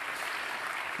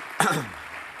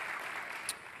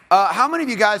How many of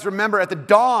you guys remember at the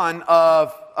dawn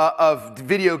of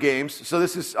video games? So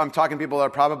I'm talking to people that are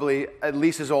probably at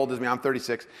least as old as me. I'm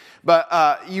 36. But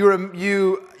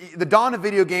the dawn of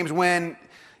video games when,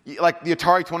 like the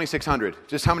Atari 2600.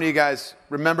 Just how many of you guys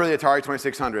remember the Atari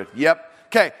 2600? Yep.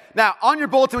 Okay. Now, on your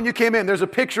bulletin when you came in, there's a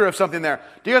picture of something there.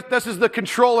 This is the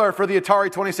controller for the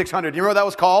Atari 2600. Do you remember what that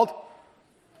was called?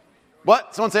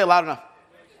 What? Someone say it loud enough.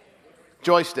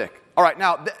 Joystick. All right.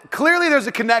 Now, clearly there's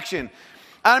a connection.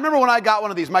 I remember when I got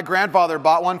one of these, my grandfather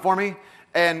bought one for me,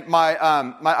 and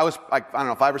I was, I don't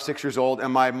know, 5 or 6 years old,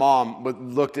 and my mom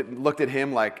looked at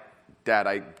him like, Dad,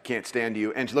 I can't stand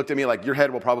you. And she looked at me like, your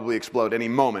head will probably explode any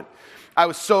moment. I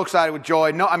was so excited with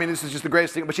joy. No, I mean, this is just the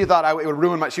greatest thing. But she thought it would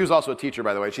ruin she was also a teacher,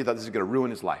 by the way. She thought this is going to ruin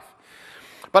his life.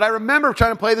 But I remember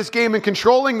trying to play this game and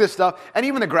controlling this stuff, and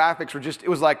even the graphics were it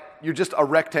was like you're just a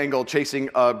rectangle chasing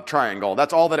a triangle.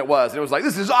 That's all that it was. And it was like,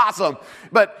 this is awesome.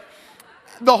 But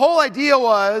the whole idea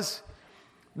was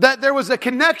that there was a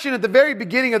connection at the very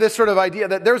beginning of this sort of idea,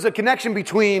 that there's a connection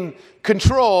between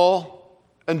control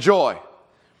and joy.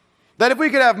 That if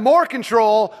we could have more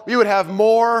control, we would have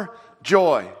more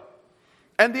joy.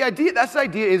 And this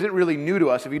idea isn't really new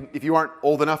to us if you aren't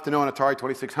old enough to know an Atari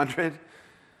 2600.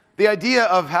 The idea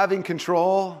of having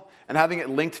control and having it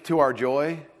linked to our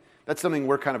joy, that's something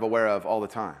we're kind of aware of all the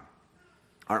time,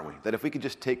 aren't we? That if we could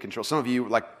just take control. Some of you,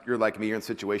 you're like me, you're in the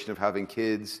situation of having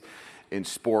kids in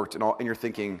sport and all, and you're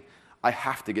thinking, I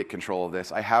have to get control of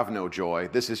this. I have no joy.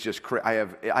 This is just I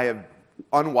have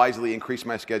unwisely increased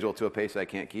my schedule to a pace I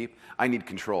can't keep. I need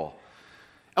control.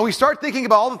 And we start thinking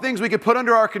about all the things we could put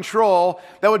under our control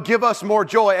that would give us more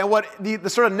joy. And what the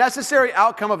sort of necessary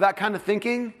outcome of that kind of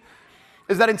thinking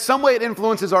is that in some way it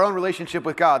influences our own relationship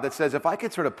with God, that says, if I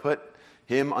could sort of put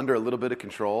him under a little bit of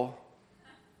control,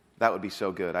 that would be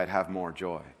so good. I'd have more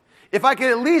joy. If I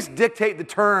could at least dictate the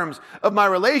terms of my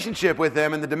relationship with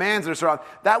him and the demands that are surrounding,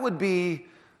 that would be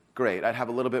great. I'd have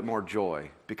a little bit more joy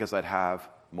because I'd have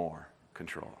more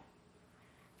control.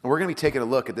 And we're going to be taking a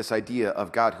look at this idea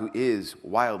of God who is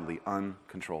wildly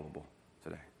uncontrollable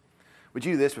today. Would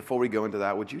you do this before we go into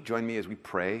that? Would you join me as we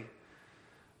pray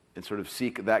and sort of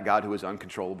seek that God who is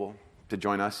uncontrollable to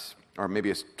join us? Or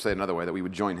maybe say it another way, that we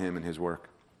would join him in his work.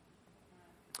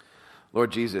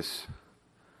 Lord Jesus,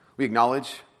 we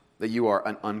acknowledge that you are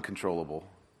an uncontrollable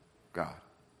God.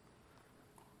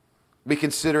 We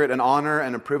consider it an honor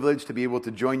and a privilege to be able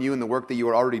to join you in the work that you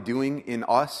are already doing in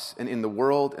us and in the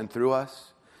world and through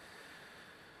us.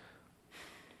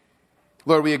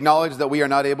 Lord, we acknowledge that we are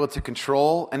not able to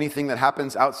control anything that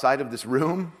happens outside of this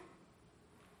room.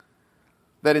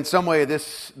 That in some way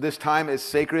this time is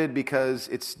sacred because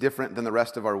it's different than the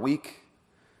rest of our week.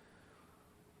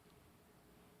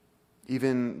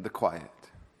 Even the quiet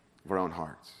of our own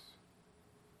hearts.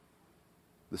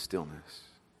 The stillness.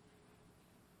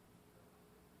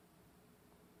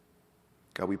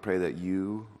 God, we pray that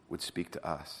you would speak to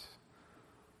us,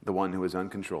 the one who is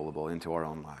uncontrollable, into our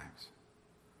own lives.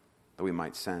 That we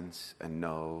might sense and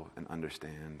know and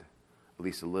understand at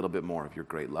least a little bit more of your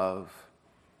great love,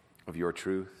 of your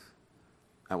truth,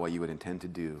 and what you would intend to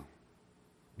do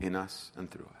in us and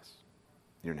through us.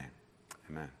 In your name,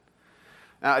 amen.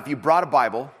 Now, if you brought a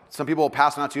Bible, some people will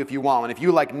pass it on to you if you want one. If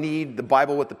you need the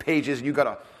Bible with the pages, and you got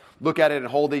to look at it and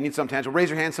hold it, you need something tangible, raise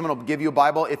your hand, someone will give you a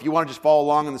Bible. If you want to just follow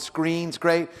along on the screens,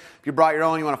 great. If you brought your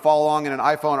own, you want to follow along in an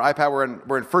iPhone or iPad,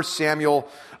 we're in 1 Samuel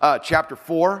chapter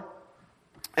 4.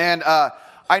 And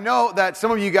I know that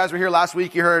some of you guys were here last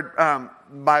week. You heard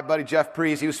my buddy Jeff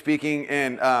Preece, he was speaking,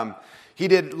 and he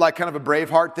did kind of a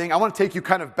Braveheart thing. I want to take you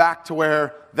kind of back to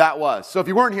where that was. So if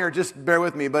you weren't here, just bear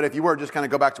with me. But if you were, just kind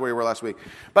of go back to where you were last week.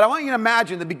 But I want you to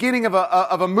imagine the beginning of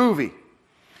a movie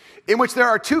in which there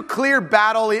are two clear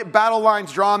battle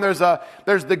lines drawn. There's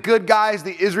the good guys,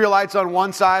 the Israelites on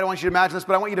one side. I want you to imagine this,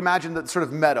 but I want you to imagine the sort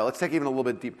of meadow. Let's take it even a little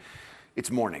bit deep.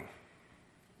 It's morning.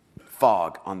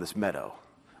 Fog on this meadow.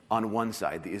 On one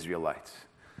side, the Israelites.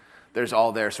 There's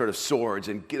all their sort of swords,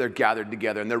 and they're gathered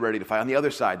together, and they're ready to fight. On the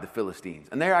other side, the Philistines.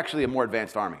 And they're actually a more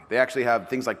advanced army. They actually have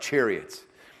things like chariots.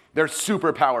 They're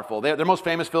super powerful. Their most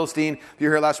famous Philistine, if you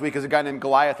were here last week, is a guy named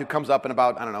Goliath who comes up in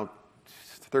about,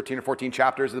 13 or 14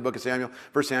 chapters of the book of Samuel,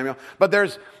 1 Samuel. But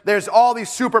there's all these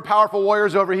super powerful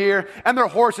warriors over here, and their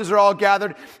horses are all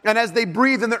gathered. And as they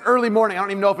breathe in the early morning, I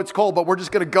don't even know if it's cold, but we're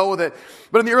just going to go with it.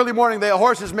 But in the early morning, the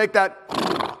horses make that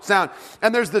sound.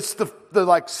 And there's the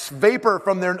vapor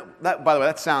from their... by the way,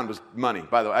 that sound was money,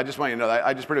 by the way. I just want you to know that.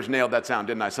 I just pretty much nailed that sound,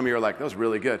 didn't I? Some of you are like, that was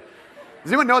really good.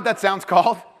 Does anyone know what that sound's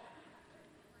called?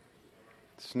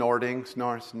 Snorting,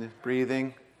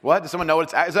 breathing. What? Does someone know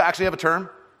what does it actually have a term?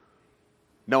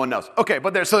 No one knows. Okay,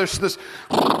 but there's this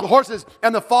horses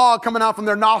and the fog coming out from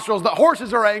their nostrils. The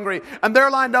horses are angry, and they're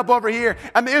lined up over here.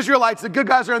 And the Israelites, the good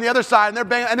guys, are on the other side, and they're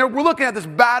banging. And we're looking at this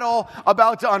battle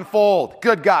about to unfold.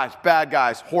 Good guys, bad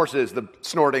guys, horses, the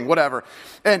snorting, whatever.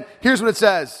 And here's what it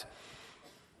says.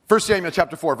 1 Samuel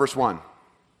chapter 4, verse 1.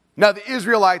 Now the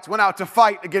Israelites went out to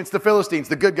fight against the Philistines,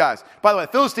 the good guys. By the way,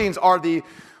 the Philistines are the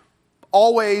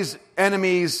always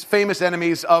enemies, famous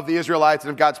enemies of the Israelites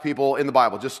and of God's people in the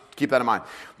Bible. Just keep that in mind.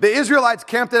 The Israelites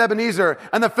camped at Ebenezer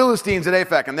and the Philistines at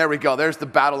Aphek. And there we go. There's the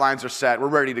battle lines are set. We're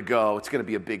ready to go. It's going to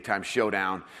be a big time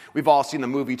showdown. We've all seen the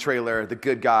movie trailer, the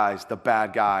good guys, the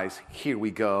bad guys. Here we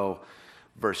go.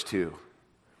 Verse 2.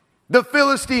 The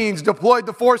Philistines deployed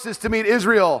the forces to meet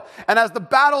Israel. And as the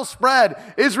battle spread,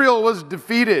 Israel was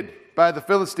defeated by the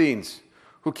Philistines,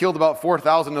 who killed about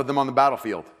 4,000 of them on the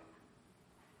battlefield.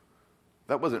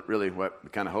 That wasn't really what we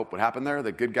kind of hoped would happen there.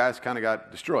 The good guys kind of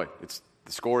got destroyed.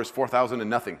 The score is 4,000 to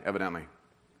nothing, evidently.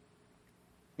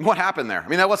 What happened there? I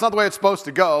mean, that was not the way it's supposed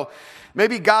to go.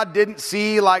 Maybe God didn't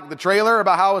see like the trailer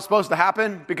about how it was supposed to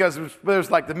happen, because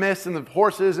there's like the mist and the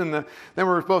horses, and then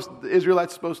the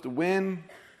Israelites supposed to win.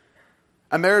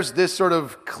 And there's this sort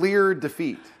of clear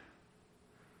defeat.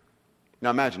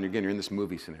 Now imagine, you're in this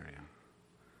movie scenario,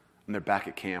 and they're back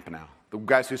at camp now. The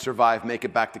guys who survive make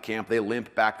it back to camp. They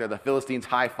limp back there. The Philistines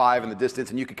high five in the distance,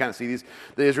 and you can kind of see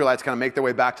the Israelites kind of make their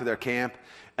way back to their camp,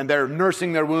 and they're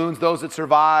nursing their wounds, those that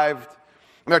survived.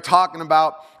 And they're talking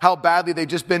about how badly they've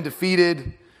just been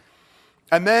defeated.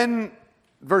 And then,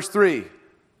 verse 3,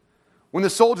 when the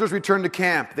soldiers returned to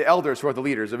camp, the elders, who are the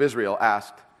leaders of Israel,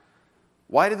 asked,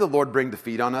 "Why did the Lord bring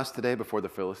defeat on us today before the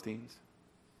Philistines?"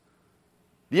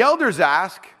 The elders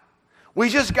ask, we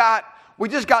just got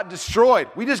destroyed.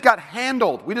 We just got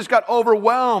handled. We just got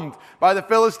overwhelmed by the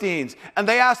Philistines. And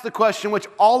they ask the question which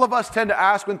all of us tend to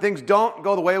ask when things don't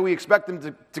go the way we expect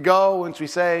them to go, and we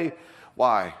say,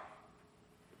 why?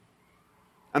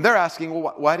 And they're asking,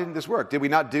 well, why didn't this work? Did we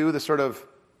not do the sort of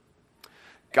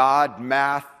God,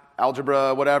 math,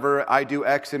 algebra, whatever, I do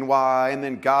X and Y, and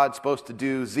then God's supposed to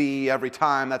do Z every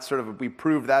time? That's sort of, we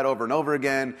proved that over and over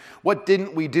again. What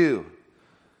didn't we do?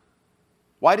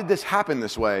 Why did this happen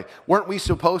this way? Weren't we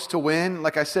supposed to win?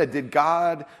 Like I said, did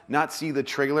God not see the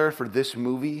trailer for this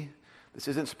movie? This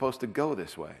isn't supposed to go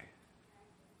this way.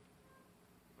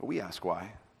 But we ask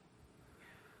why.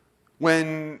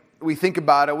 When we think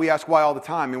about it, we ask why all the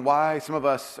time. And why some of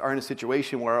us are in a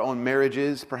situation where our own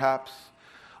marriages, perhaps,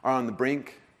 are on the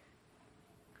brink.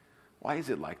 Why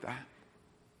is it like that?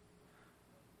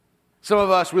 Some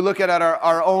of us, we look at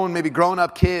our own maybe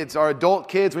grown-up kids, our adult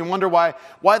kids, we wonder why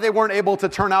they weren't able to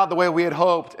turn out the way we had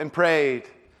hoped and prayed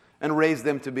and raised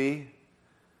them to be.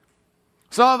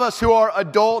 Some of us who are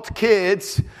adult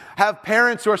kids have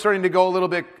parents who are starting to go a little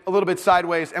bit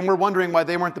sideways, and we're wondering why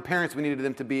they weren't the parents we needed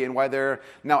them to be and why they're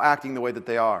now acting the way that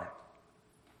they are.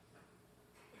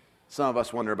 Some of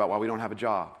us wonder about why we don't have a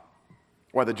job,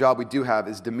 why the job we do have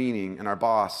is demeaning and our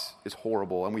boss is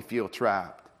horrible and we feel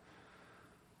trapped.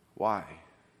 Why?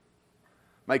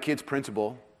 My kid's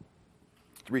principal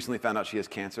recently found out she has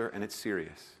cancer, and it's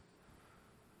serious.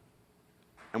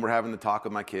 And we're having the talk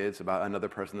with my kids about another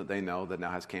person that they know that now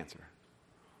has cancer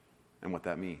and what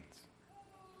that means.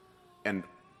 And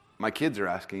my kids are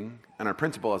asking, and our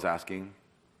principal is asking,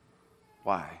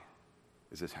 why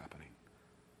is this happening?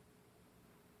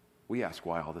 We ask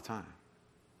why all the time.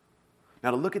 Now,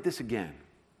 to look at this again,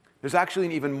 there's actually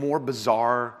an even more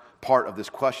bizarre part of this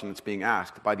question that's being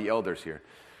asked by the elders here.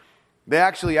 They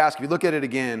actually ask, if you look at it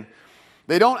again,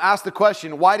 they don't ask the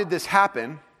question, why did this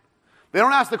happen? They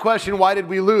don't ask the question, why did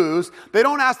we lose? They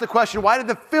don't ask the question, why did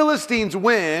the Philistines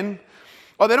win?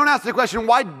 Or they don't ask the question,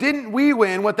 why didn't we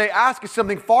win? What they ask is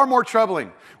something far more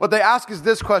troubling. What they ask is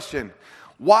this question: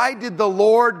 why did the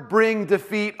Lord bring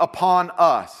defeat upon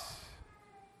us?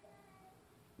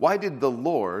 Why did the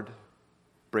Lord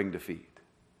bring defeat?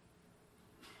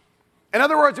 In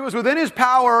other words, it was within his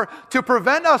power to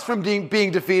prevent us from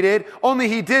being defeated, only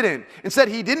he didn't. Instead,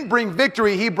 he didn't bring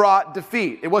victory, he brought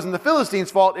defeat. It wasn't the Philistines'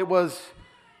 fault, it was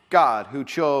God who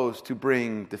chose to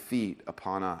bring defeat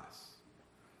upon us.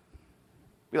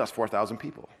 We lost 4,000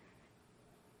 people.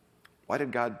 Why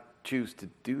did God choose to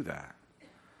do that?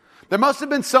 There must have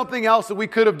been something else that we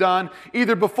could have done,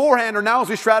 either beforehand or now as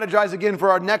we strategize again for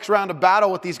our next round of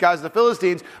battle with these guys, the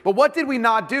Philistines. But what did we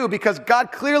not do? Because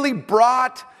God clearly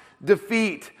brought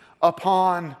defeat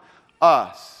upon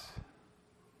us.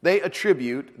 They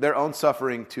attribute their own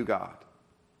suffering to God.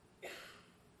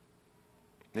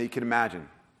 Now you can imagine,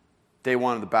 day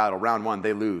one of the battle, round one,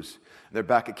 they lose. They're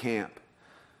back at camp.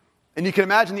 And you can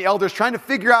imagine the elders trying to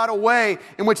figure out a way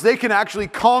in which they can actually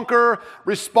conquer,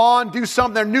 respond, do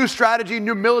something, their new strategy,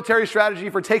 new military strategy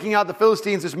for taking out the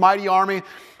Philistines, this mighty army.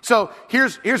 So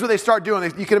here's what they start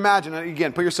doing. You can imagine,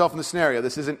 again, put yourself in the scenario.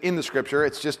 This isn't in the scripture.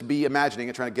 It's just be imagining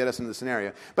it, trying to get us into the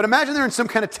scenario. But imagine they're in some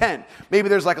kind of tent. Maybe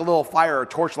there's like a little fire or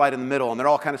torchlight in the middle, and they're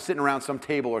all kind of sitting around some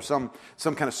table or some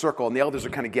kind of circle, and the elders are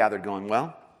kind of gathered going,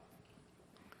 well,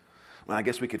 I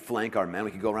guess we could flank our men.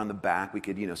 We could go around the back. We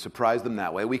could, surprise them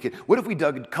that way. What if we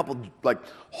dug a couple,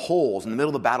 holes in the middle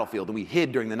of the battlefield and we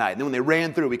hid during the night? And then when they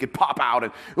ran through, we could pop out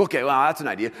and, okay, well, that's an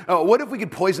idea. What if we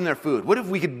could poison their food? What if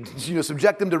we could,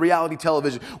 subject them to reality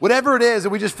television? Whatever it is,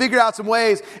 and we just figure out some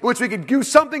ways in which we could do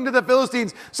something to the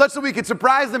Philistines such that we could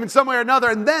surprise them in some way or another,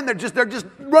 and then they're just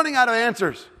running out of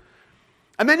answers.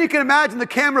 And then you can imagine the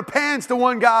camera pans to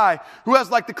one guy who has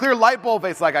the clear light bulb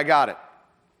face, I got it.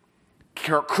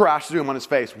 Crash through him on his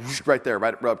face, right there,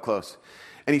 right up close.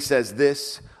 And he says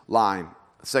this line,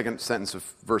 second sentence of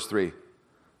verse 3.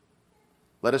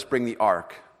 Let us bring the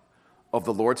ark of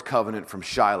the Lord's covenant from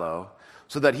Shiloh,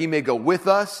 so that he may go with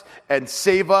us and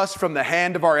save us from the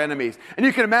hand of our enemies. And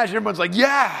you can imagine everyone's like,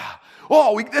 yeah,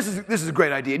 this is a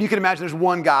great idea. And you can imagine there's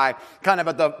one guy kind of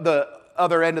at the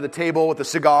other end of the table with a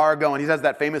cigar going. He has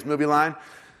that famous movie line.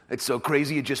 It's so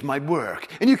crazy, it just might work.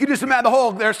 And you can just imagine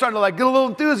they're starting to get a little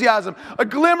enthusiasm. A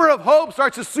glimmer of hope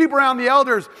starts to sweep around the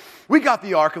elders. We got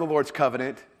the Ark of the Lord's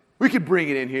Covenant. We could bring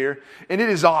it in here, and it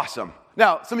is awesome.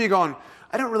 Now, some of you going,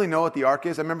 I don't really know what the Ark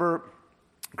is. I remember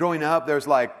growing up, there's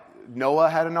Noah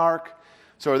had an Ark.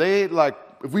 So are they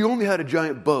if we only had a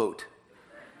giant boat,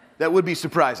 that would be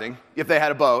surprising if they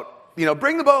had a boat.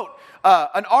 Bring the boat.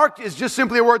 An Ark is just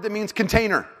simply a word that means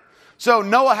container. So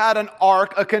Noah had an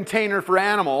ark, a container for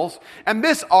animals, and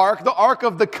this ark, the Ark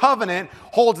of the Covenant,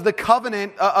 holds the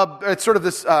covenant. It's sort of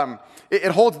this.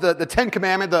 It holds the Ten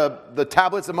Commandments, the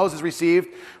tablets that Moses received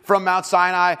from Mount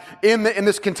Sinai in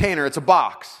this container. It's a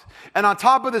box, and on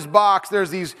top of this box,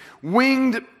 there's these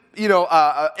winged,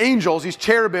 angels, these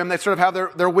cherubim. They sort of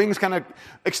have their wings kind of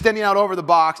extending out over the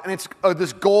box, and it's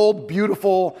this gold,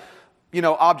 beautiful,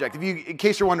 object. In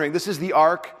case you're wondering, this is the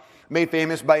ark made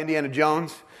famous by Indiana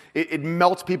Jones. It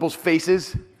melts people's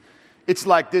faces. It's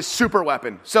like this super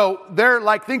weapon. So they're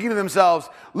thinking to themselves,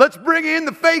 let's bring in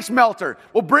the face melter.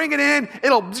 We'll bring it in.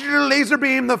 It'll laser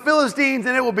beam the Philistines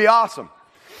and it will be awesome.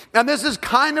 And this is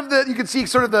kind of you can see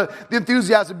sort of the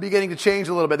enthusiasm beginning to change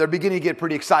a little bit. They're beginning to get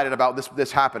pretty excited about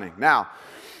this happening. Now,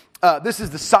 this is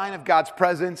the sign of God's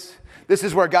presence. This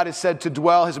is where God is said to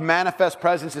dwell. His manifest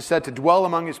presence is said to dwell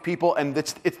among his people. And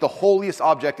it's the holiest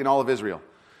object in all of Israel.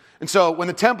 And so when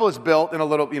the temple is built in a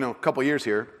little, couple years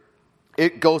here,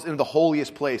 it goes into the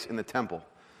holiest place in the temple.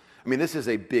 I mean, this is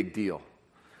a big deal.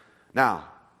 Now,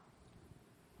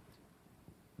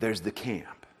 there's the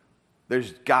camp.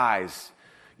 There's guys,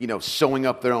 sewing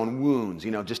up their own wounds,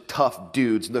 just tough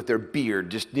dudes with their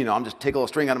beard. I'm just take a little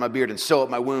string out of my beard and sew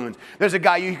up my wounds. There's a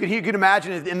guy, you could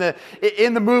imagine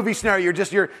in the movie scenario,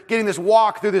 you're getting this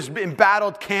walk through this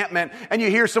embattled campment, and you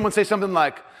hear someone say something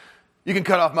like, you can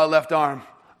cut off my left arm.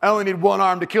 I only need one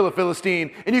arm to kill a Philistine.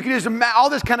 And you can just imagine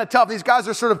all this kind of tough. These guys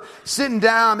are sort of sitting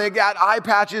down. They got eye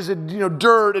patches and,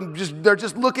 dirt. And they're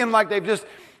just looking like they've just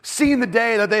seen the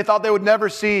day that they thought they would never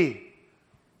see.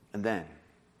 And then,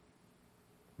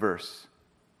 verse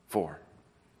 4.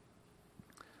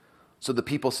 So the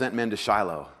people sent men to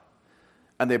Shiloh,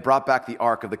 and they brought back the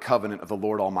ark of the covenant of the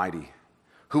Lord Almighty,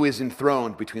 who is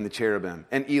enthroned between the cherubim.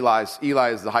 And Eli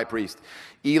is the high priest.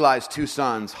 Eli's two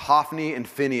sons, Hophni and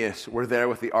Phinehas, were there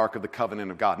with the ark of the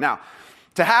covenant of God. Now,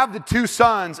 to have the two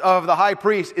sons of the high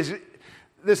priest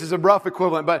this is a rough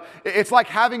equivalent, but it's like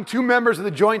having two members of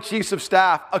the Joint Chiefs of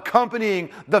Staff accompanying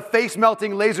the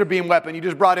face-melting laser beam weapon you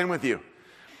just brought in with you.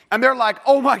 And they're like,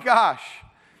 oh my gosh,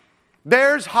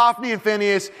 there's Hophni and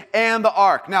Phinehas and the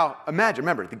ark. Now,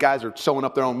 remember, the guys are sewing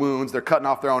up their own wounds, they're cutting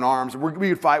off their own arms, we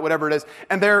would fight, whatever it is,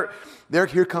 and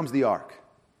here comes the ark.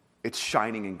 It's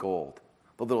shining in gold.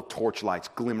 The little torch lights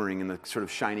glimmering in the sort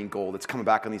of shining gold. It's coming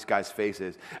back on these guys'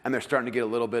 faces, and they're starting to get a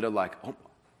little bit of oh,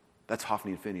 that's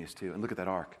Hophni and Phinehas too, and look at that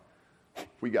ark.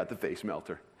 We got the face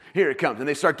melter. Here it comes. And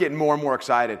they start getting more and more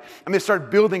excited. And they start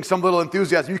building some little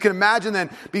enthusiasm. You can imagine then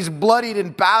these bloodied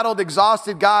and battled,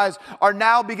 exhausted guys are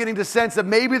now beginning to sense that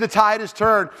maybe the tide has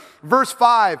turned. Verse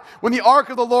 5, when the ark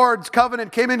of the Lord's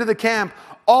covenant came into the camp,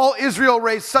 all Israel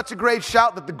raised such a great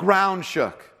shout that the ground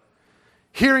shook.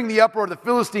 Hearing the uproar, the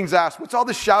Philistines asked, what's all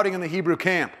this shouting in the Hebrew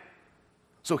camp?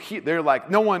 So they're like,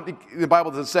 no one, the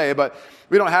Bible doesn't say, but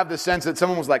we don't have this sense that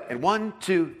someone was like, and 1,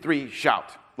 2, 3,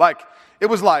 shout. It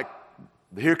was like,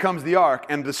 here comes the ark,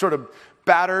 and the sort of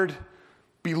battered,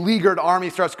 beleaguered army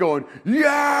starts going,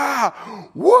 yeah,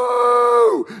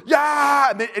 woo, yeah.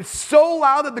 And it's so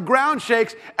loud that the ground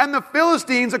shakes, and the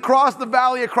Philistines across the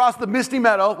valley, across the misty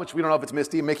meadow, which we don't know if it's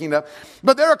misty, I'm making it up,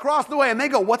 but they're across the way, and they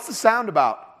go, what's the sound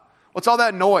about? What's all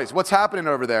that noise? What's happening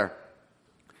over there?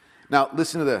 Now,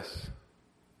 listen to this.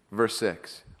 Verse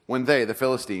 6. When they, the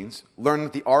Philistines, learned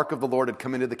that the ark of the Lord had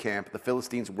come into the camp, the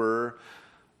Philistines were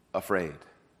afraid.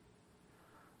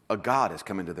 A god has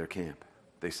come into their camp,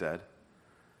 they said.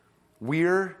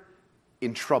 We're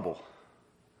in trouble.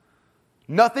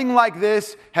 Nothing like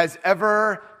this has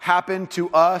ever happened to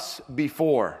us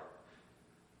before.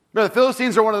 Remember, the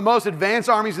Philistines are one of the most advanced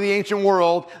armies of the ancient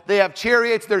world. They have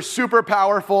chariots, they're super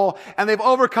powerful, and they've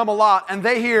overcome a lot. And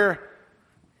they hear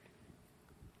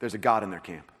there's a god in their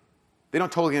camp. They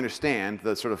don't totally understand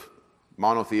the sort of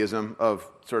monotheism of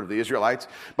sort of the Israelites,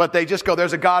 but they just go,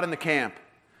 there's a god in the camp.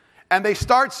 And they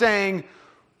start saying,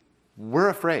 we're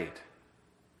afraid.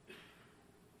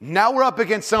 Now we're up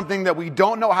against something that we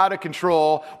don't know how to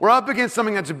control. We're up against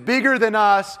something that's bigger than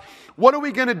us. What are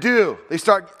we going to do? They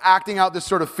start acting out this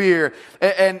sort of fear.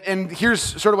 And here's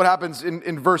sort of what happens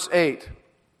in verse 8.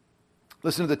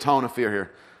 Listen to the tone of fear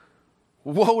here.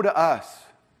 Woe to us.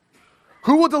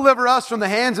 Who will deliver us from the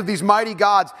hands of these mighty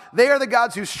gods? They are the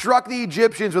gods who struck the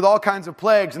Egyptians with all kinds of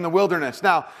plagues in the wilderness.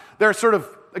 Now, they're sort of,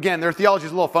 again, their theology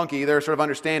is a little funky. They're sort of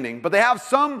understanding. But they have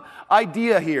some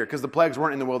idea here, because the plagues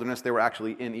weren't in the wilderness. They were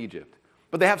actually in Egypt.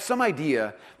 But they have some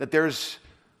idea that there's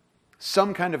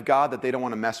some kind of God that they don't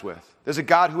want to mess with. There's a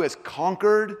God who has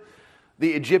conquered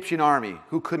the Egyptian army,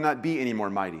 who could not be any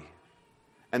more mighty.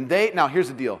 And now here's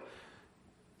the deal.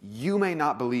 You may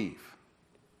not believe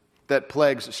that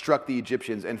plagues struck the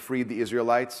Egyptians and freed the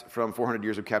Israelites from 400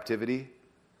 years of captivity,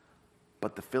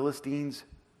 but the Philistines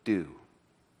do.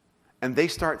 And they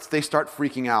start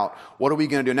freaking out. What are we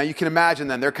going to do? Now you can imagine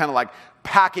then, they're kind of like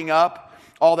packing up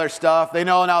all their stuff. They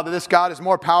know now that this God is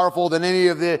more powerful than any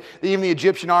of even the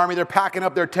Egyptian army. They're packing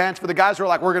up their tents. For the guys who are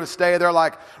like, we're going to stay, they're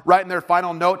like writing their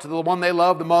final note to the one they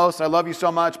love the most. I love you so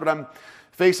much, but I'm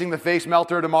facing the face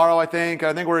melter tomorrow, I think.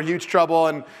 I think we're in huge trouble,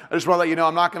 and I just want to let you know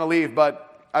I'm not going to leave, but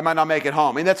I might not make it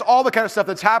home. I mean, that's all the kind of stuff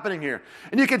that's happening here.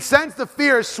 And you can sense the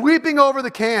fear sweeping over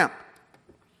the camp.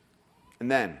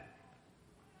 And then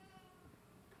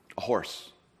a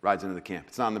horse rides into the camp.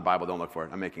 It's not in the Bible. Don't look for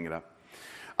it. I'm making it up.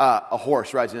 A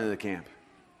horse rides into the camp.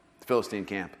 The Philistine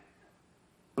camp.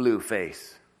 Blue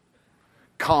face.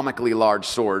 Comically large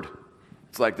sword.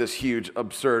 It's like this huge,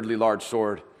 absurdly large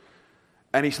sword.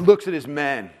 And he looks at his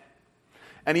men.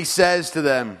 And he says to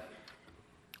them,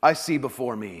 I see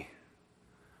before me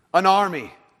an army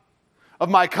of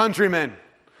my countrymen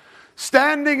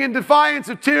standing in defiance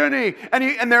of tyranny.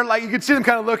 And they're like, you can see them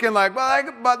kind of looking like,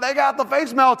 but they got the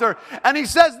face melter. And he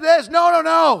says this,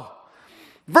 no.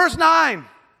 Verse 9,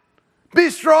 be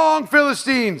strong,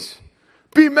 Philistines,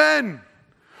 be men,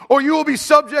 or you will be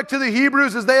subject to the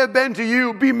Hebrews as they have been to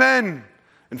you. Be men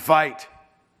and fight.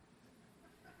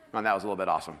 Oh, that was a little bit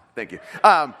awesome. Thank you.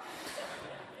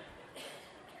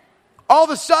 All of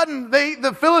a sudden,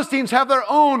 the Philistines have their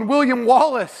own William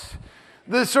Wallace,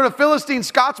 the sort of Philistine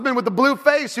Scotsman with the blue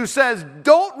face who says,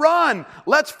 don't run,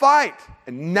 let's fight.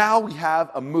 And now we have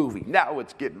a movie. Now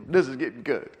this is getting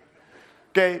good.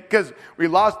 Okay, because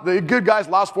the good guys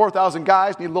lost 4,000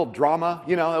 guys, need a little drama.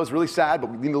 You know, that was really sad, but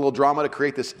we need a little drama to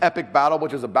create this epic battle,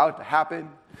 which is about to happen.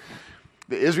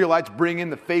 The Israelites bring in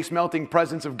the face-melting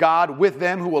presence of God with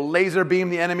them, who will laser beam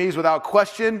the enemies without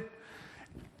question.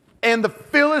 And the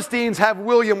Philistines have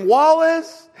William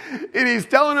Wallace, and he's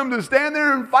telling them to stand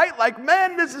there and fight like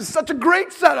men. This is such a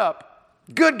great setup.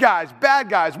 Good guys, bad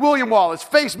guys, William Wallace,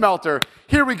 face melter.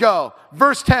 Here we go.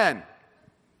 Verse 10.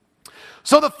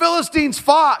 So the Philistines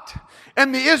fought,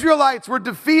 and the Israelites were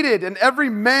defeated, and every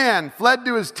man fled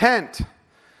to his tent.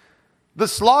 The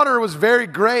slaughter was very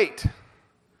great.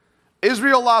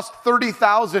 Israel lost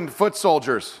 30,000 foot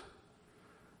soldiers.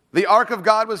 The ark of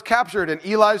God was captured, and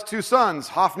Eli's two sons,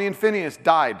 Hophni and Phinehas,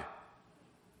 died.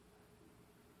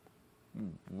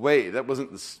 Wait,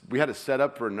 we had to set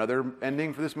up for another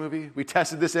ending for this movie? We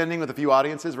tested this ending with a few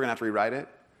audiences. We're going to have to rewrite it?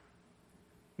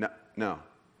 No.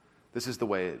 This is the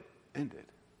way it ended.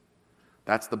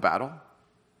 That's the battle.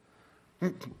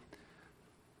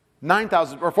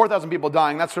 9,000 or 4,000 people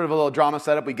dying. That's sort of a little drama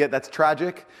setup. We get that's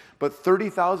tragic. But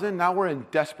 30,000, now we're in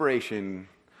desperation.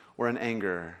 We're in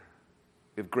anger.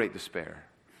 We have great despair.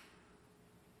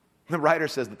 The writer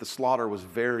says that the slaughter was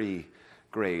very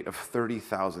great, of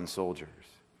 30,000 soldiers.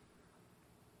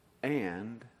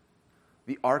 And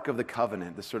the Ark of the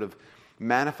Covenant, the sort of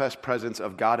manifest presence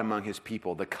of God among his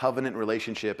people, the covenant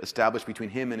relationship established between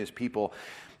him and his people,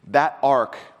 that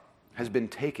ark has been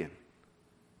taken.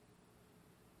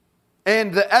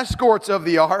 And the escorts of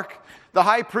the ark, the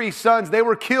high priest's sons, they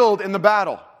were killed in the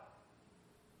battle.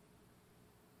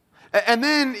 And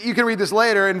then you can read this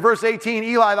later. In verse 18,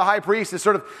 Eli, the high priest, is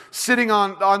sort of sitting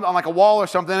on like a wall or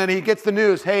something, and he gets the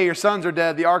news, hey, your sons are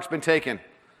dead, the ark's been taken.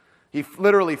 He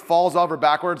literally falls over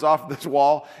backwards off this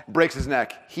wall, breaks his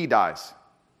neck. He dies.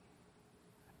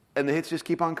 And the hits just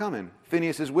keep on coming.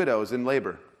 Phinehas' widow is in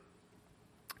labor.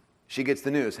 She gets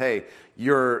the news, hey,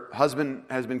 your husband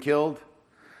has been killed.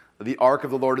 The ark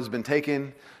of the Lord has been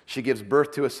taken. She gives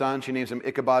birth to a son. She names him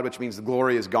Ichabod, which means the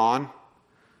glory is gone.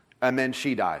 And then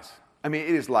she dies. I mean,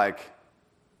 it is like,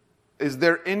 is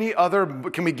there any other,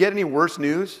 can we get any worse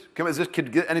news?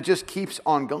 And it just keeps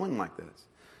on going like this.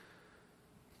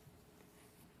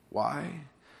 Why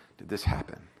did this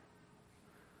happen?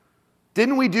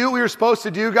 Didn't we do what we were supposed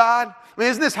to do, God? I mean,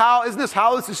 isn't this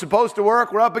how this is supposed to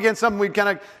work? We're up against something, we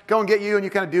kind of go and get you and you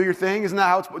kind of do your thing. Isn't that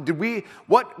how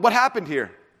what happened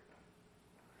here?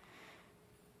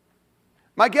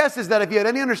 My guess is that if you had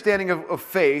any understanding of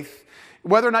faith,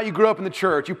 whether or not you grew up in the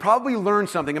church, you probably learned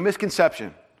something, a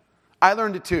misconception. I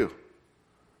learned it too.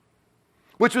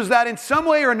 Which was that in some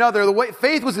way or another, the way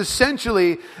faith was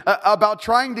essentially about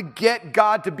trying to get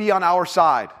God to be on our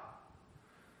side.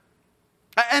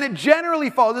 And it generally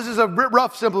follows, this is a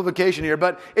rough simplification here,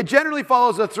 but it generally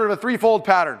follows a sort of a threefold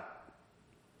pattern.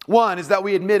 One is that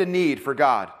we admit a need for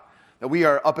God, that we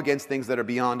are up against things that are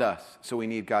beyond us, so we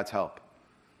need God's help.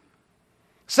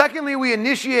 Secondly, we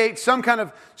initiate some kind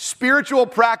of spiritual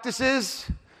practices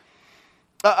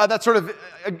that sort of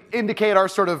indicate our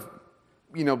sort of,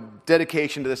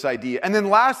 dedication to this idea. And then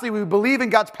lastly, we believe in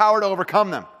God's power to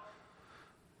overcome them.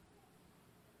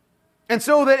 And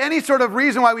so that any sort of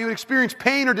reason why we would experience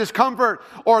pain or discomfort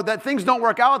or that things don't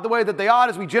work out the way that they ought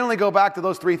is we generally go back to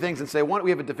those three things and say, we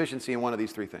have a deficiency in one of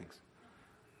these three things.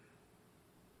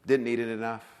 Didn't need it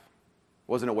enough.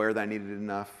 Wasn't aware that I needed it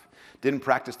enough. Didn't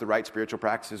practice the right spiritual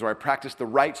practices, or I practiced the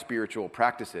right spiritual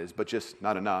practices, but just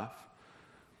not enough.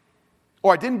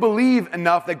 Or I didn't believe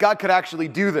enough that God could actually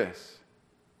do this.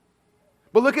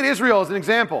 But look at Israel as an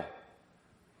example.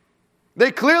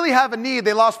 They clearly have a need.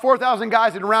 They lost 4,000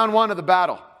 guys in round one of the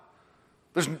battle.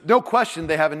 There's no question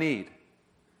they have a need.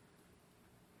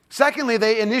 Secondly,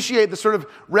 they initiate the sort of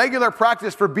regular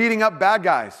practice for beating up bad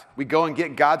guys. We go and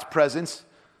get God's presence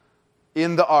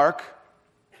in the ark.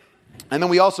 And then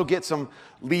we also get some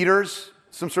leaders,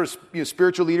 some sort of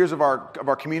spiritual leaders of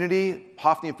our community,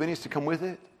 Hophni and Phinehas, to come with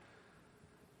it.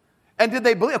 And did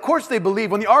they believe? Of course they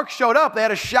believed. When the ark showed up, they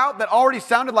had a shout that already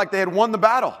sounded like they had won the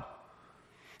battle.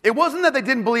 It wasn't that they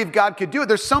didn't believe God could do it.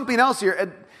 There's something else here.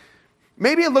 And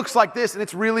maybe it looks like this, and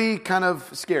it's really kind of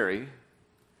scary.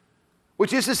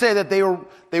 Which is to say that they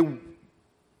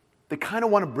kind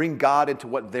of want to bring God into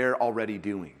what they're already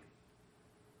doing.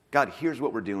 God, here's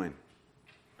what we're doing.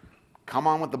 Come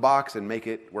on with the box and make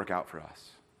it work out for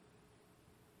us.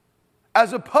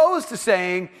 As opposed to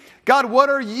saying, God, what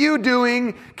are you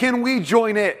doing? Can we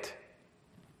join it?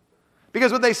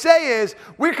 Because what they say is,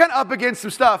 we're kind of up against some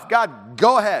stuff. God,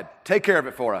 go ahead. Take care of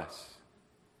it for us.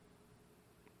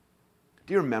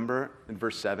 Do you remember in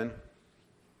verse 7,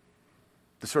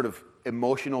 the sort of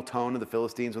emotional tone of the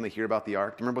Philistines when they hear about the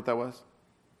ark? Do you remember what that was?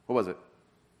 What was it?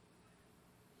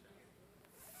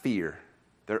 Fear.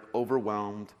 They're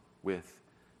overwhelmed with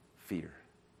fear.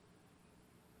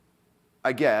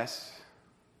 I guess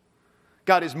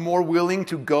God is more willing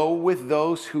to go with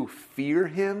those who fear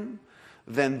him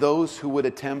than those who would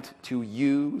attempt to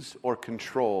use or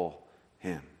control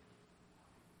him.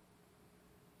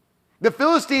 The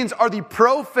Philistines are the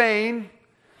profane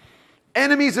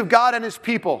enemies of God and his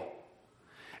people.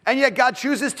 And yet God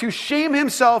chooses to shame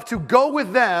himself to go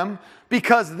with them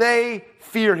because they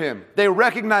fear him. They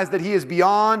recognize that he is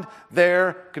beyond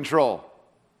their control.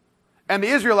 And the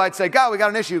Israelites say, God, we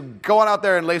got an issue. Go on out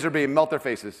there and laser beam, melt their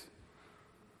faces.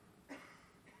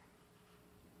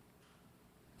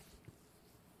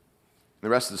 The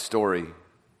rest of the story,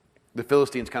 the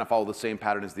Philistines kind of follow the same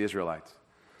pattern as the Israelites.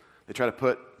 They try to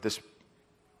put this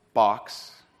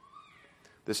box,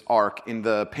 this ark, in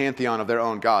the pantheon of their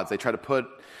own gods. They try to put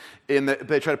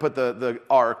the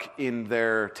ark in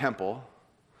their temple,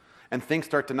 and things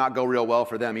start to not go real well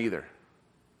for them either.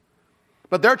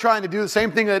 But they're trying to do the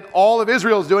same thing that all of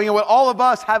Israel is doing, and what all of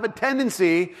us have a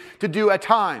tendency to do at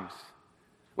times.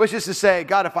 Which is to say,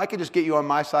 God, if I could just get you on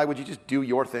my side, would you just do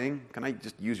your thing? Can I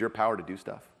just use your power to do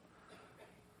stuff?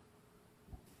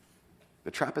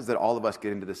 The trap is that all of us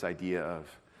get into this idea of,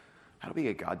 how do we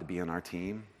get God to be on our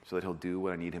team so that he'll do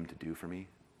what I need him to do for me?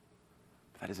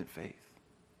 But that isn't faith.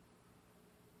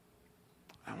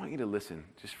 I want you to listen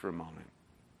just for a moment.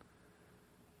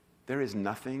 There is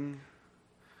nothing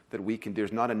that we can,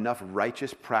 there's not enough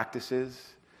righteous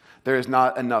practices. There is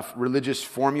not enough religious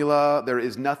formula. There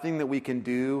is nothing that we can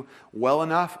do well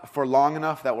enough for long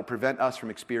enough that will prevent us from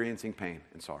experiencing pain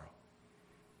and sorrow.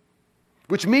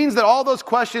 Which means that all those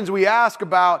questions we ask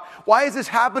about, why is this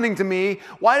happening to me?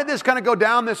 Why did this kind of go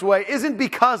down this way? Isn't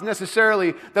because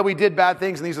necessarily that we did bad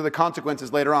things and these are the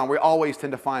consequences later on. We always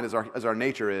tend to find, as our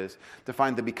nature is, to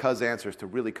find the because answers to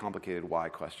really complicated why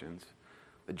questions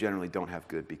that generally don't have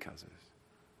good becauses.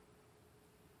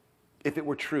 If it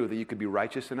were true that you could be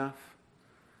righteous enough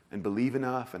and believe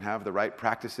enough and have the right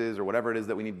practices or whatever it is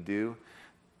that we need to do,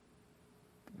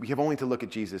 we have only to look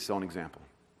at Jesus' own example.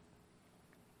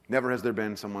 Never has there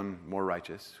been someone more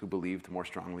righteous who believed more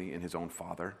strongly in his own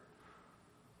Father.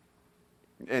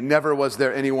 And never was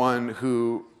there anyone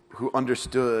who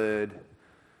understood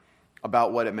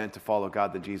about what it meant to follow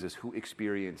God than Jesus, who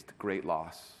experienced great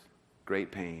loss, great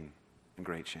pain, and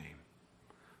great shame.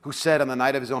 Who said on the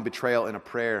night of his own betrayal in a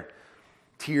prayer,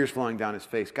 tears flowing down his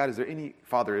face, God, is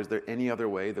there any other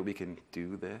way that we can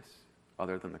do this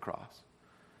other than the cross?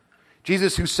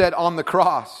 Jesus, who said on the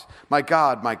cross, my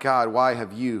God, why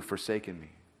have you forsaken me?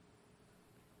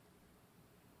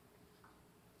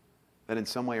 That in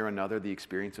some way or another, the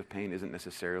experience of pain isn't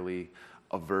necessarily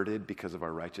averted because of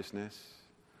our righteousness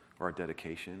or our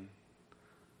dedication.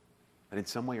 That in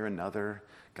some way or another,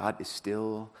 God is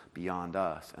still beyond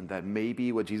us. And that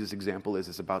maybe what Jesus' example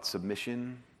is about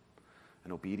submission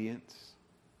and obedience.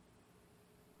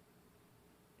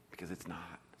 Because it's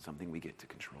not something we get to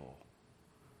control.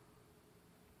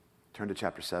 Turn to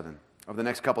chapter 7. Over the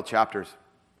next couple chapters,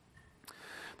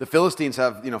 the Philistines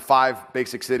have 5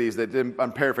 basic cities.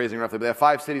 I'm paraphrasing roughly, but they have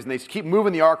 5 cities, and they keep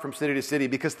moving the ark from city to city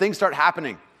because things start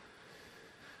happening.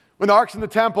 When the ark's in the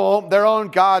temple, their own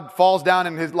God falls down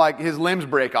and his limbs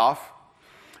break off.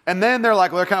 And then they're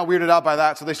kind of weirded out by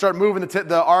that, so they start moving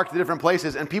the ark to different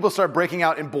places, and people start breaking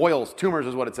out in boils. Tumors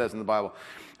is what it says in the Bible.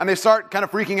 And they start kind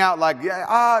of freaking out why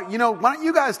don't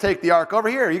you guys take the ark over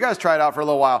here? You guys try it out for a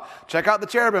little while. Check out the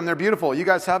cherubim. They're beautiful. You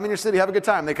guys have them in your city. Have a good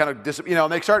time. They kind of,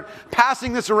 they start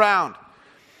passing this around.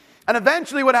 And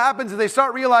eventually what happens is they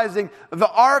start realizing the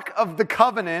ark of the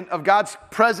covenant of God's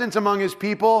presence among his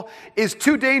people is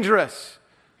too dangerous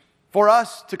for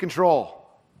us to control.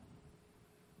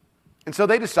 And so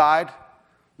they decide,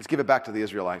 let's give it back to the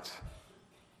Israelites.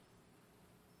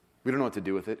 We don't know what to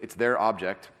do with it. It's their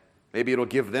object. Maybe it'll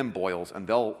give them boils and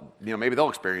maybe they'll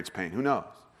experience pain. Who knows?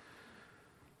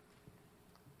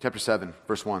 Chapter 7,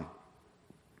 verse 1.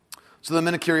 So the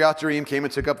men of Kiriath Jearim came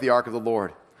and took up the ark of the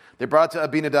Lord. They brought it to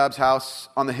Abinadab's house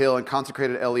on the hill and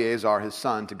consecrated Eleazar, his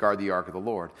son, to guard the ark of the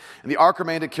Lord. And the ark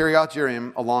remained at Kiriath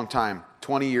Jearim a long time,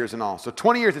 20 years in all. So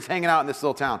 20 years it's hanging out in this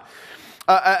little town.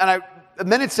 And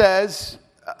then it says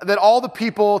that all the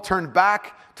people turned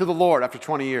back to the Lord after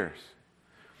 20 years.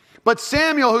 But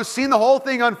Samuel, who's seen the whole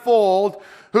thing unfold,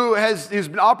 who's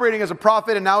been operating as a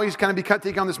prophet, and now he's kind of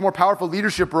taking on this more powerful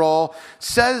leadership role,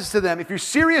 says to them, if you're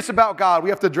serious about God,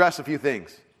 we have to address a few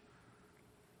things.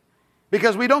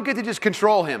 Because we don't get to just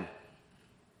control him.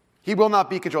 He will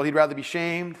not be controlled. He'd rather be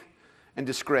shamed and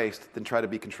disgraced than try to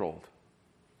be controlled.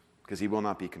 Because he will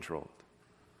not be controlled.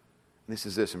 And this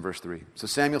is this in verse 3. So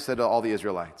Samuel said to all the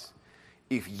Israelites,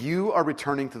 if you are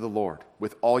returning to the Lord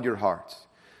with all your hearts,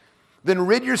 then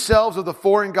rid yourselves of the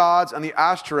foreign gods and the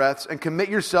Ashtoreths and commit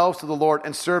yourselves to the Lord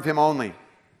and serve him only.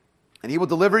 And he will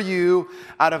deliver you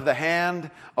out of the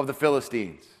hand of the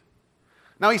Philistines.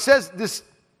 Now he says this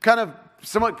kind of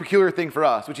somewhat peculiar thing for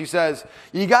us, which he says,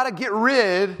 you got to get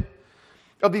rid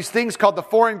of these things called the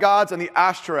foreign gods and the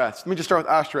Ashtoreths. Let me just start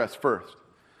with Ashtoreths first.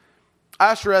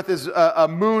 Ashtoreth is a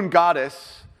moon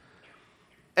goddess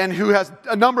and who has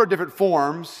a number of different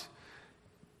forms.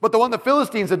 But the one the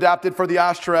Philistines adapted for the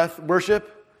Ashtoreth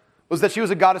worship was that she was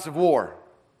a goddess of war,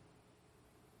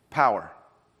 power.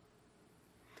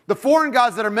 The foreign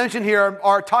gods that are mentioned here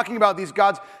are talking about these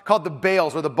gods called the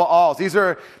Baals or the Baals. These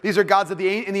are gods that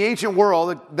in the ancient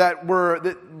world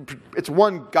it's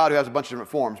one god who has a bunch of different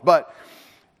forms, but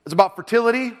it's about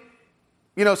fertility,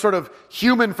 sort of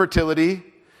human fertility,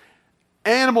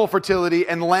 animal fertility,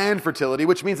 and land fertility,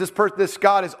 which means this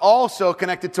god is also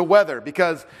connected to weather,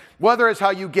 because weather is how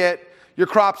you get your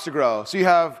crops to grow. So you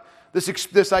have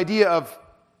this idea of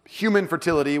human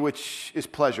fertility, which is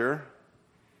pleasure.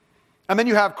 And then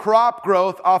you have crop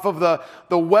growth off of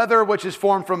the weather, which is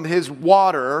formed from his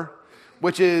water,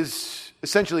 which is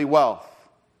essentially wealth.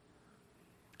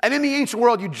 And in the ancient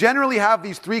world, you generally have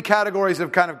these 3 categories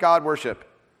of kind of God worship.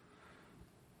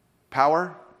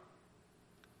 Power,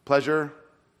 pleasure,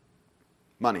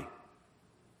 money.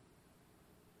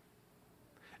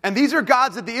 And these are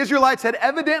gods that the Israelites had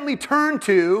evidently turned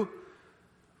to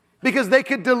Because they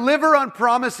could deliver on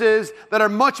promises that are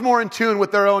much more in tune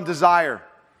with their own desire.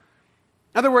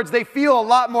 In other words, they feel a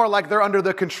lot more like they're under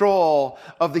the control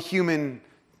of the human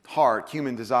heart,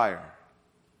 human desire.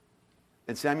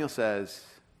 And Samuel says,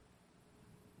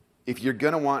 if you're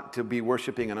going to want to be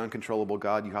worshiping an uncontrollable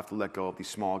God, you have to let go of these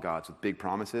small gods with big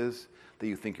promises that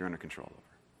you think you're under control over.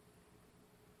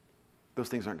 Those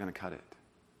things aren't going to cut it.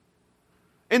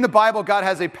 In the Bible, God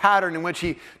has a pattern in which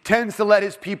he tends to let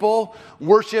his people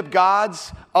worship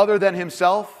gods other than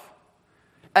himself.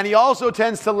 And he also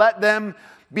tends to let them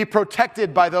be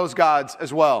protected by those gods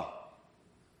as well.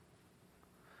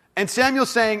 And Samuel's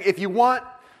saying, if you want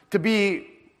to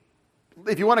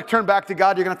turn back to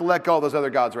God, you're going to have to let go of those other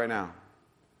gods right now.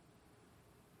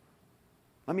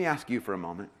 Let me ask you for a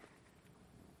moment.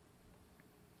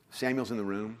 Samuel's in the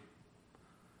room.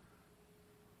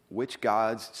 Which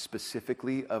gods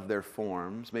specifically of their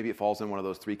forms, maybe it falls in one of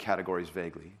those three categories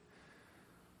vaguely,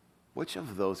 which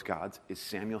of those gods is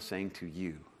Samuel saying to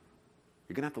you,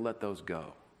 you're going to have to let those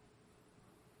go?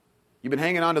 You've been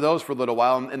hanging on to those for a little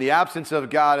while. In the absence of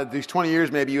God, these 20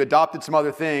 years maybe, you adopted some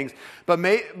other things.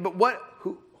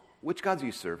 Which gods are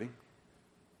you serving?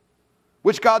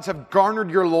 Which gods have garnered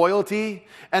your loyalty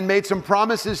and made some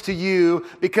promises to you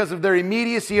because of their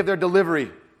immediacy of their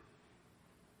delivery?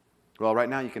 Well, right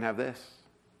now you can have this.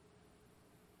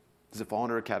 Does it fall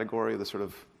under a category of the sort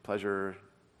of pleasure,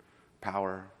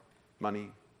 power,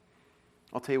 money?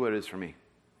 I'll tell you what it is for me.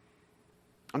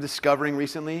 I'm discovering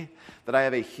recently that I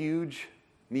have a huge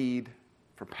need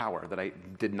for power that I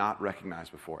did not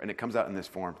recognize before. And it comes out in this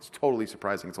form. It's totally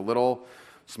surprising. It's a little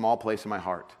small place in my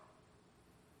heart.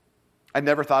 I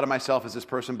never thought of myself as this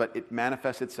person, but it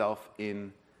manifests itself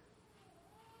in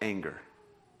anger.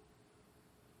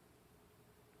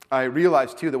 I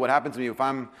realize, too, that what happens to me if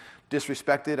I'm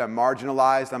disrespected, I'm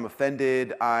marginalized, I'm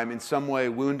offended, I'm in some way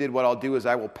wounded, what I'll do is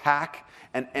I will pack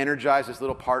and energize this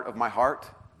little part of my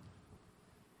heart.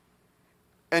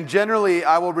 And generally,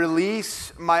 I will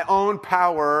release my own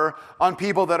power on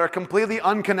people that are completely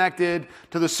unconnected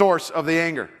to the source of the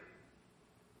anger.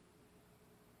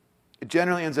 It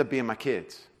generally ends up being my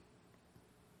kids.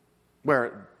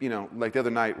 Where, like the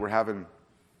other night,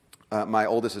 my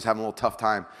oldest is having a little tough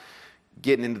time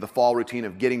getting into the fall routine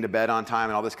of getting to bed on time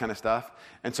and all this kind of stuff.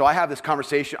 And so I have this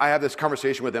conversation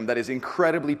with him that is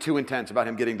incredibly too intense about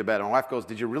him getting to bed. And my wife goes,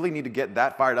 did you really need to get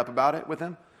that fired up about it with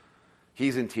him?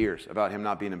 He's in tears about him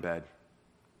not being in bed.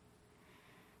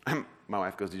 My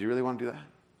wife goes, did you really want to do that?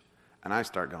 And I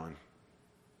start going,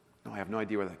 no, I have no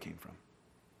idea where that came from.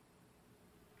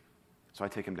 So I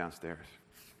take him downstairs.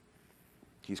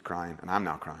 He's crying, and I'm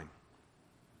now crying.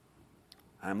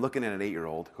 And I'm looking at an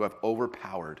 8-year-old who I've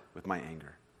overpowered with my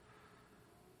anger.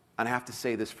 And I have to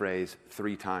say this phrase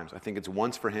 3 times. I think it's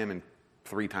once for him and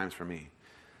 3 times for me.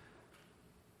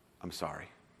 I'm sorry.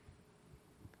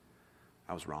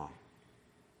 I was wrong.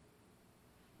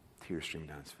 Tears streaming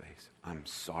down his face. I'm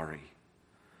sorry.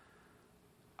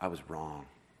 I was wrong.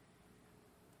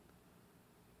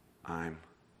 I'm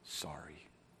sorry.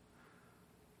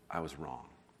 I was wrong.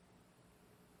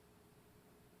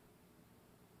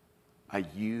 I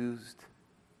used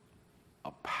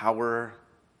a power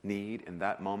need in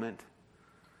that moment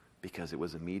because it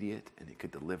was immediate and it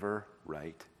could deliver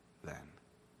right then.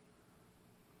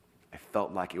 I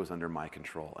felt like it was under my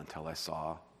control until I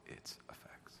saw its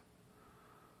effects.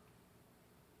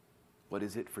 What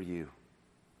is it for you?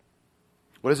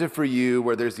 What is it for you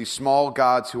where there's these small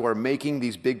gods who are making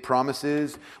these big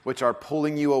promises which are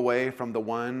pulling you away from the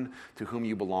one to whom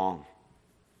you belong?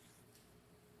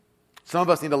 Some of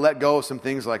us need to let go of some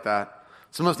things like that.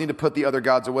 Some of us need to put the other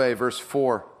gods away. Verse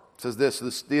 4 says this,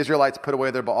 the Israelites put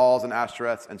away their Baals and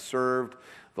Ashtoreths and served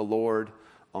the Lord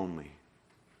only.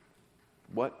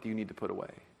 What do you need to put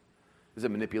away? Is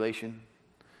it manipulation?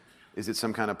 Is it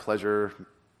some kind of pleasure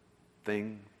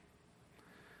thing?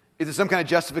 Is it some kind of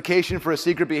justification for a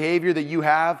secret behavior that you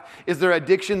have? Is there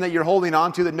addiction that you're holding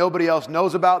on to that nobody else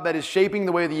knows about that is shaping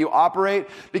the way that you operate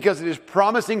because it is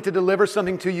promising to deliver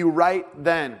something to you right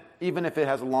then, even if it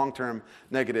has long-term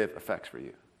negative effects for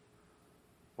you?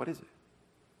 What is it?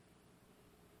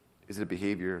 Is it a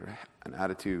behavior, an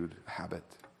attitude, a habit?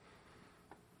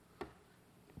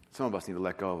 Some of us need to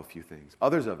let go of a few things.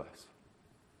 Others of us,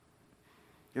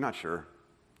 you're not sure.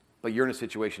 But you're in a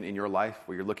situation in your life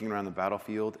where you're looking around the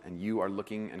battlefield and you are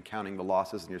looking and counting the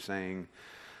losses and you're saying,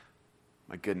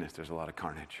 my goodness, there's a lot of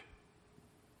carnage.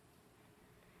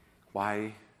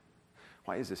 Why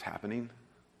is this happening?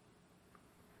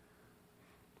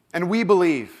 And we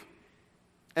believe,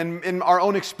 and in our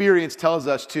own experience tells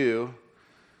us too,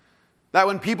 that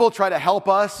when people try to help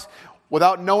us,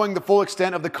 without knowing the full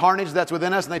extent of the carnage that's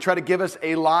within us, and they try to give us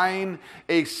a line,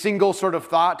 a single sort of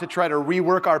thought to try to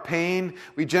rework our pain,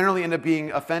 we generally end up being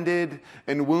offended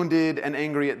and wounded and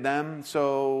angry at them,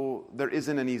 so there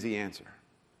isn't an easy answer.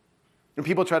 When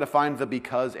people try to find the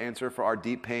because answer for our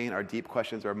deep pain, our deep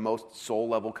questions, our most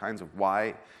soul-level kinds of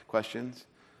why questions,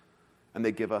 and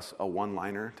they give us a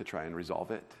one-liner to try and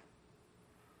resolve it,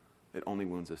 it only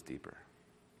wounds us deeper.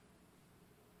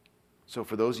 So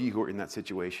for those of you who are in that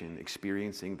situation,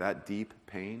 experiencing that deep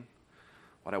pain,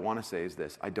 what I want to say is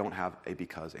this: I don't have a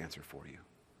because answer for you.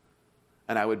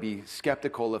 And I would be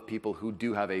skeptical of people who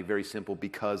do have a very simple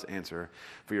because answer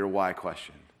for your why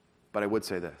question. But I would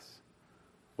say this: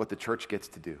 what the church gets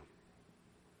to do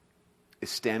is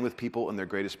stand with people in their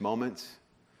greatest moments,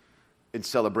 in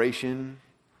celebration,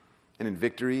 and in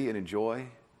victory, and in joy.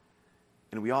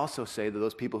 And we also say to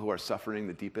those people who are suffering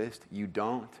the deepest, you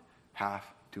don't have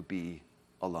to be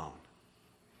alone.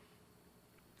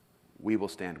 We will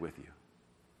stand with you.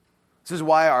 This is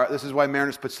why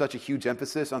Mariners puts such a huge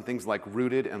emphasis on things like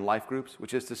rooted and life groups,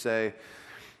 which is to say,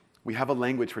 we have a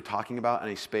language for talking about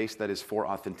and a space that is for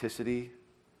authenticity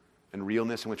and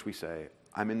realness, in which we say,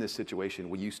 I'm in this situation,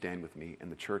 will you stand with me?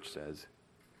 And the church says,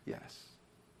 yes.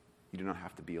 You do not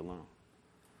have to be alone.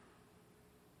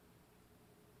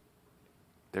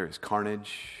 There is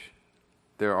carnage.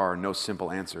 There are no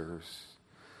simple answers.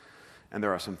 And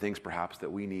there are some things perhaps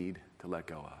that we need to let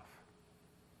go of.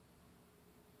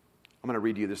 I'm going to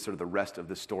read you this sort of the rest of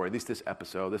this story, at least this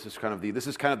episode. This is kind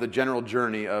of the general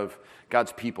journey of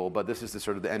God's people, but this is the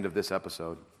sort of the end of this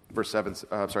episode. Verse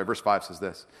 5 says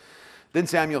this: Then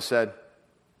Samuel said,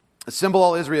 assemble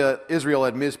all Israel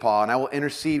at Mizpah, and I will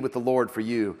intercede with the Lord for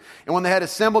you. And when they had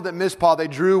assembled at Mizpah, they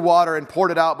drew water and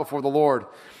poured it out before the Lord.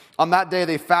 On that day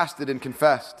they fasted and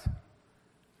confessed,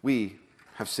 we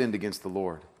have sinned against the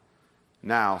Lord.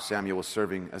 Now Samuel was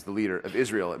serving as the leader of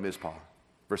Israel at Mizpah.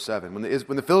 Verse 7, when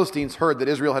the Philistines heard that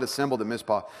Israel had assembled at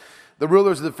Mizpah, the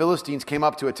rulers of the Philistines came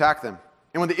up to attack them.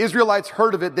 And when the Israelites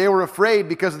heard of it, they were afraid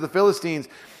because of the Philistines.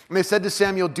 And they said to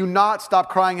Samuel, do not stop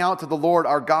crying out to the Lord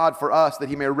our God for us, that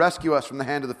he may rescue us from the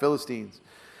hand of the Philistines.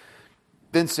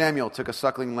 Then Samuel took a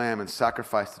suckling lamb and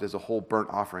sacrificed it as a whole burnt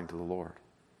offering to the Lord.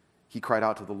 He cried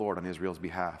out to the Lord on Israel's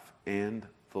behalf, and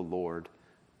the Lord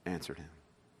answered him.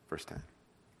 Verse 10.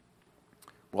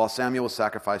 While Samuel was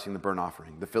sacrificing the burnt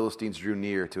offering, the Philistines drew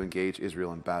near to engage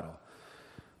Israel in battle.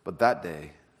 But that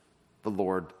day, the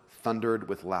Lord thundered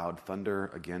with loud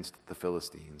thunder against the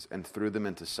Philistines and threw them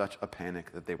into such a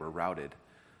panic that they were routed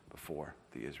before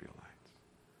the Israelites.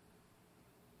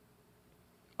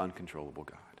 Uncontrollable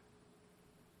God,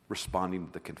 responding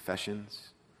to the confessions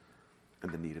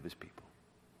and the need of his people.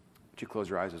 Would you close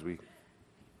your eyes as we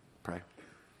pray?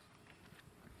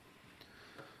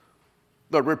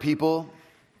 Lord, we're people,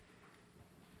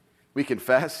 we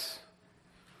confess,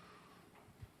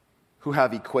 who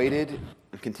have equated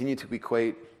and continue to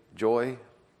equate joy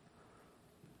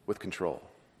with control.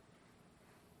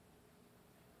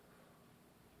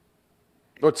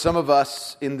 Lord, some of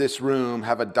us in this room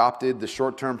have adopted the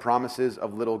short-term promises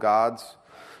of little gods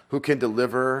who can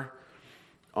deliver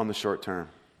on the short term.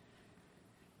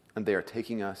 And they are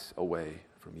taking us away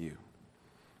from you.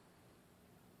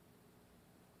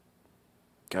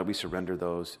 God, we surrender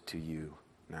those to you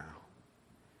now.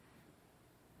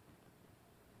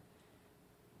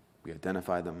 We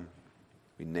identify them,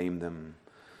 we name them,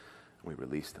 and we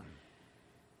release them.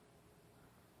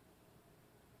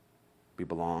 We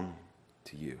belong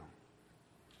to you.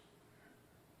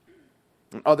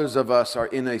 And others of us are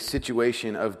in a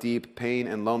situation of deep pain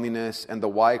and loneliness, and the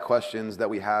why questions that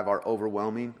we have are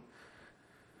overwhelming.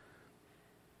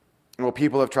 And while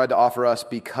people have tried to offer us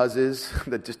becauses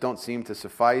that just don't seem to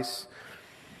suffice,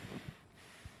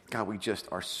 God, we just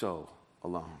are so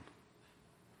alone.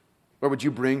 Lord, would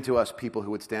you bring to us people who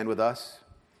would stand with us,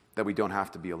 that we don't have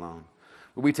to be alone?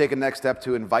 Would we take a next step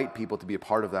to invite people to be a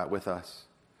part of that with us?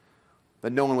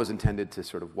 That no one was intended to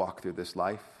sort of walk through this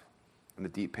life and the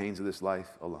deep pains of this life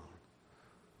alone.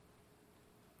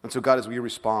 And so, God, as we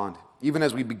respond, even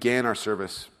as we began our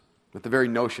service with the very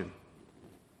notion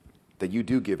that you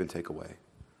do give and take away,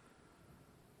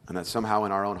 and that somehow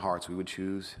in our own hearts we would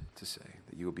choose to say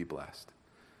that you will be blessed.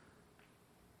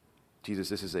 Jesus,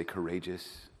 this is a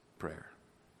courageous prayer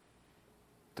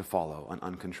to follow an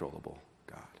uncontrollable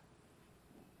God.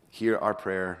 Hear our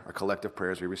prayer, our collective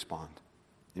prayer as we respond.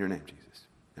 In your name, Jesus.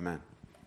 Amen.